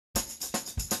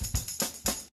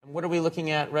What are we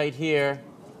looking at right here?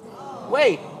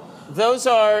 Wait, those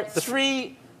are the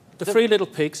three little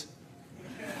pigs.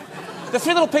 The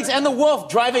three little pigs and the wolf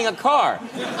driving a car.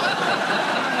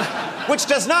 Which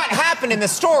does not happen in the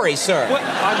story, sir.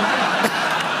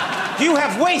 You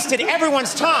have wasted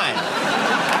everyone's time.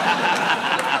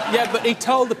 Yeah, but he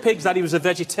told the pigs that he was a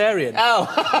vegetarian.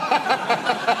 Oh.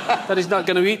 That he's not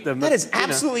going to eat them. That is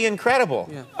absolutely incredible.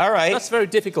 Yeah. All right. That's very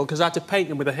difficult because I had to paint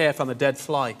them with the hair from a dead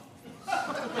fly.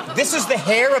 This is the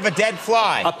hair of a dead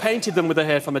fly. I painted them with the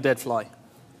hair from a dead fly.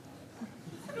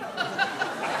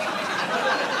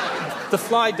 The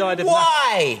fly died of...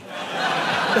 Why?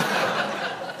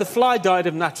 The fly died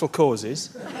of natural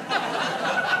causes.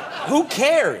 Who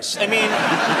cares? I mean,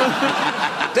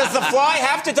 does the fly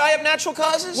have to die of natural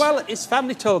causes? Well, his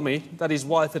family told me that his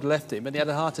wife had left him and he had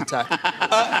a heart attack.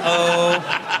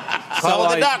 Call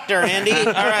the doctor, Andy. All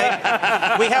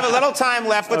right. We have a little time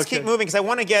left. Let's keep moving because I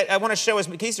want to show us.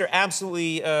 These are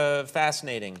absolutely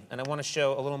fascinating, and I want to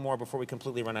show a little more before we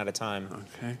completely run out of time.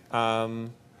 Okay.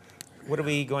 What are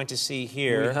we going to see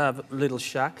here? We have little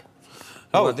Shaq.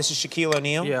 Oh, this is Shaquille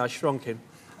O'Neal? Yeah, I shrunk him.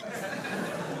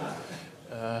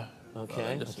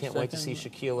 Okay, I can't wait to see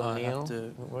Shaquille O'Neal.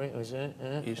 Wait, is it?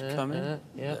 He's coming.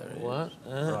 Yeah, what?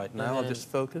 Right, now I'll just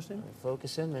focus him.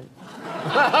 Focus him. And...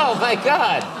 Oh, my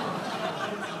God.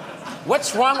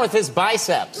 What's wrong with his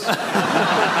biceps?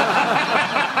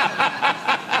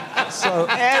 So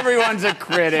everyone's a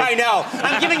critic. I know.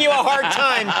 I'm giving you a hard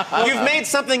time. You've made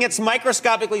something that's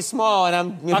microscopically small, and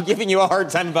I'm giving you a hard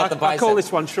time about the biceps. I call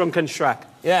this one Shrunken Shrek.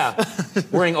 Yeah.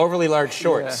 Wearing overly large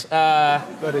shorts. Yeah.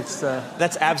 But it's...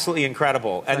 That's absolutely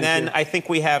incredible. And then I think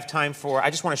we have time for... I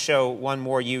just want to show one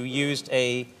more. You used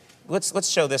a... Let's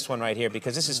show this one right here,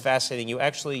 because this is fascinating. You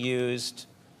actually used...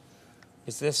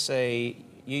 Is this a...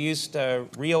 You used a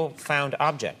real found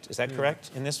object. Is that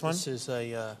correct in this one? This is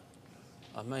a...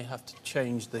 I may have to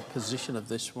change the position of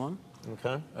this one.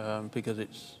 Okay. Because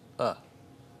it's...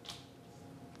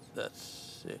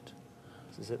 That's it.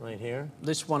 This is it right here?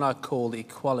 This one I call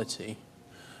equality,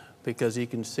 because you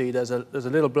can see there's a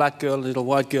little black girl, a little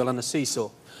white girl, and a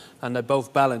seesaw, and they're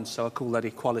both balanced, so I call that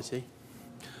equality.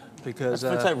 Because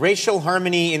racial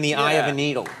harmony in the eye of a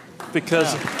needle.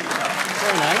 Because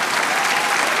very nice.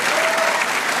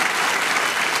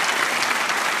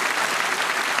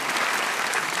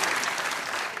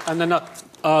 And they're not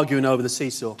arguing over the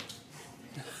seesaw.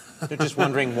 They're just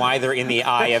wondering why they're in the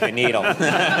eye of a needle. All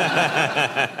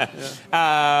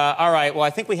right, well,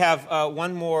 I think we have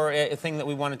one more thing that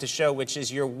we wanted to show, which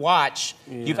is your watch.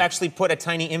 Yeah. You've actually put a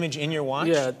tiny image in your watch?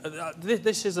 Yeah,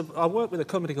 this is I work with a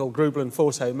company called Grubel &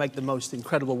 Forsyth who make the most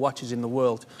incredible watches in the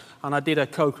world. And I did a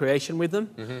co-creation with them.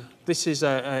 Mm-hmm. This is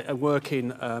a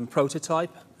working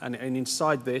prototype, and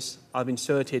inside this, I've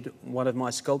inserted one of my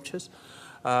sculptures.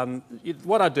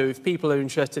 What I do, if people are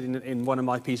interested in one of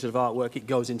my pieces of artwork, it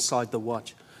goes inside the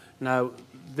watch. Now,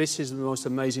 this is the most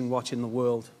amazing watch in the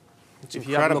world. It's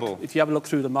incredible. If you have a look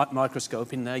through the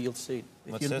microscope in there, you'll see it.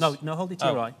 What's this? No, hold it to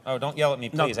your eye. Oh, don't yell at me,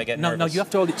 please. I get nervous. No, you have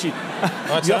to hold it to you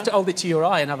have to hold it to your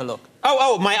eye and have a look.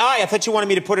 Oh, my eye. I thought you wanted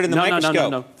me to put it in the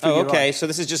microscope. No. Oh, okay. So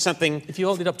this is just something... If you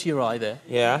hold it up to your eye there.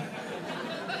 Yeah.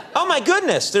 Oh, my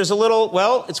goodness. There's a little...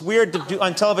 Well, it's weird to do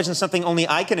on television something only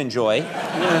I can enjoy.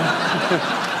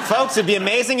 Yeah. Folks, it'd be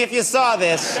amazing if you saw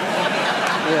this.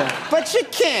 Yeah. But you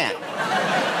can't.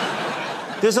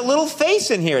 There's a little face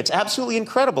in here. It's absolutely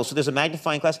incredible. So there's a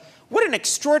magnifying glass. What an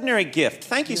extraordinary gift.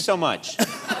 Thank you so much.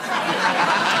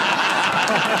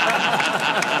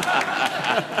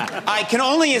 I can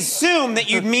only assume that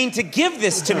you mean to give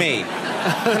this to me.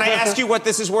 Can I ask you what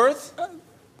this is worth?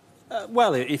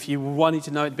 Well, if you wanted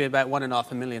to know, it'd be about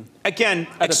 $1.5 million. Again,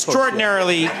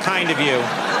 extraordinarily kind of you.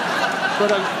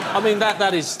 But I mean,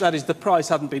 that is the price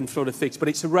hasn't been sort of fixed, but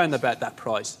it's around about that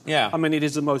price. Yeah. I mean, it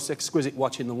is the most exquisite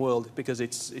watch in the world because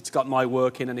it's got my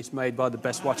work in and it's made by the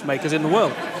best watchmakers in the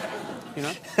world. You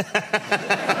know.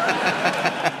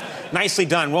 Nicely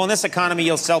done. Well, in this economy,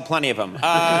 you'll sell plenty of them.